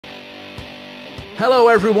Hello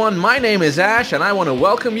everyone, my name is Ash and I want to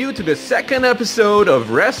welcome you to the second episode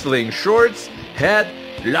of Wrestling Shorts, Head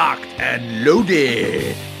Locked and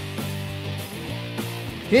Loaded.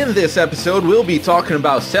 In this episode, we'll be talking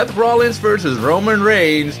about Seth Rollins versus Roman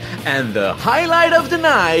Reigns and the highlight of the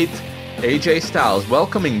night, AJ Styles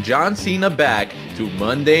welcoming John Cena back to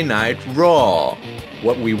Monday Night Raw.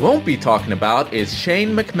 What we won't be talking about is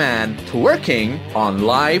Shane McMahon twerking on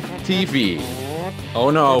live TV. Oh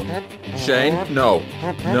no, Shane, no.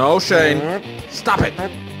 No, Shane. Stop it.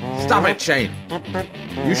 Stop it, Shane.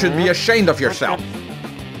 You should be ashamed of yourself.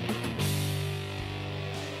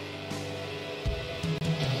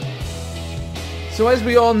 So as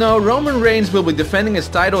we all know, Roman Reigns will be defending his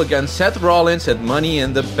title against Seth Rollins at Money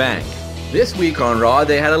in the Bank. This week on Raw,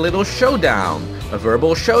 they had a little showdown. A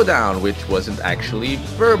verbal showdown, which wasn't actually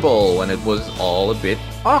verbal, and it was all a bit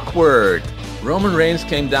awkward. Roman Reigns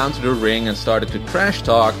came down to the ring and started to trash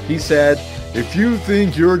talk. He said, "If you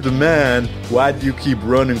think you're the man, why do you keep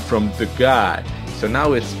running from the guy?" So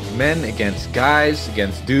now it's men against guys,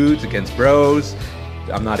 against dudes, against bros.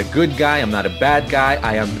 I'm not a good guy, I'm not a bad guy,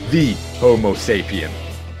 I am the Homo sapien.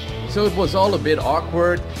 So it was all a bit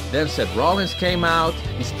awkward. Then Seth Rollins came out,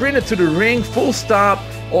 he sprinted to the ring, full stop.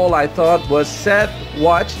 All I thought was, Seth,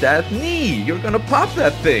 watch that knee, you're gonna pop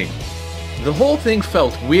that thing. The whole thing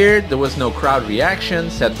felt weird, there was no crowd reaction,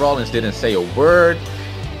 Seth Rollins didn't say a word.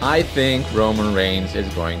 I think Roman Reigns is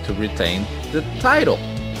going to retain the title.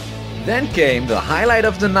 Then came the highlight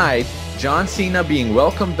of the night, John Cena being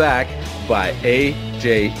welcomed back by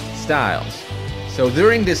AJ Styles. So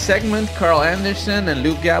during this segment, Carl Anderson and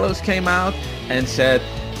Luke Gallows came out and said,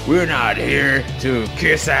 "We're not here to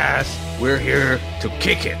kiss ass, we're here to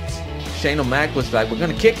kick it." Shane O'Mac was like, "We're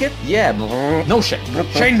gonna kick it?" "Yeah, no Shane.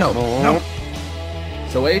 Shane, no. No."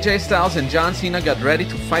 So AJ Styles and John Cena got ready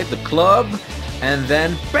to fight the club, and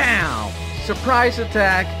then bam! Surprise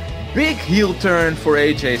attack, big heel turn for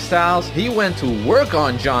AJ Styles. He went to work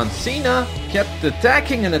on John Cena, kept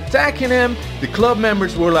attacking and attacking him. The club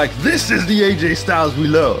members were like, "This is the AJ Styles we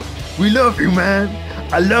love. We love you, man.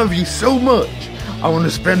 I love you so much. I want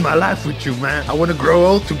to spend my life with you, man. I want to grow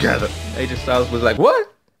old together." AJ Styles was like, "What?"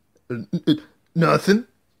 Nothing.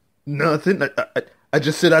 I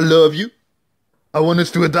just said I love you. I want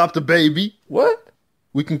us to adopt a baby." "What?"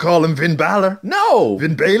 "We can call him Vin Balor." "No."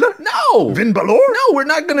 "Vin Balor?" "No." "Vin Balor?" "No, we're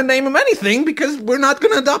not gonna name him anything because we're not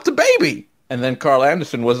gonna adopt a baby." And then Carl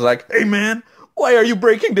Anderson was like, "Hey man, why are you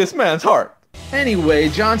breaking this man's heart?" Anyway,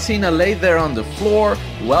 John Cena laid there on the floor.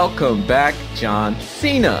 Welcome back, John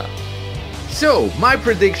Cena. So, my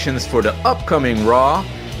predictions for the upcoming Raw.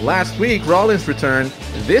 Last week, Rollins returned.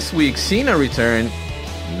 This week, Cena returned.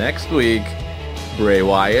 Next week, Bray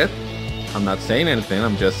Wyatt. I'm not saying anything,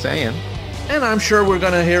 I'm just saying. And I'm sure we're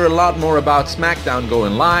gonna hear a lot more about SmackDown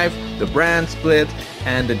going live, the brand split,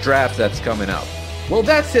 and the draft that's coming up. Well,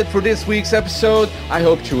 that's it for this week's episode. I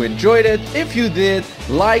hope you enjoyed it. If you did,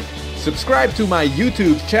 like, subscribe to my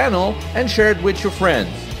YouTube channel, and share it with your friends.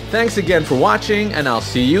 Thanks again for watching, and I'll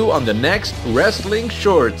see you on the next Wrestling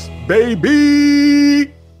Shorts,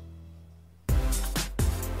 baby!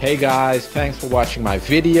 Hey guys, thanks for watching my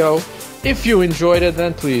video. If you enjoyed it,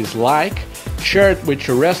 then please like, share it with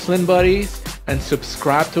your wrestling buddies, and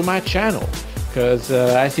subscribe to my channel. Because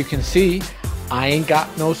as you can see, I ain't got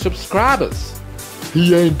no subscribers.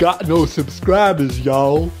 He ain't got no subscribers,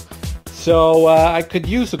 y'all. So I could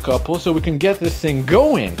use a couple so we can get this thing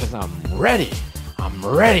going, because I'm ready. I'm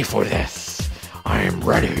ready for this. I am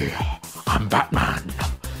ready. I'm Batman.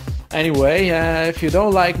 Anyway, if you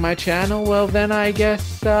don't like my channel, well then I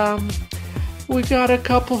guess we got a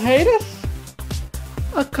couple haters.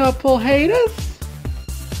 A couple haters?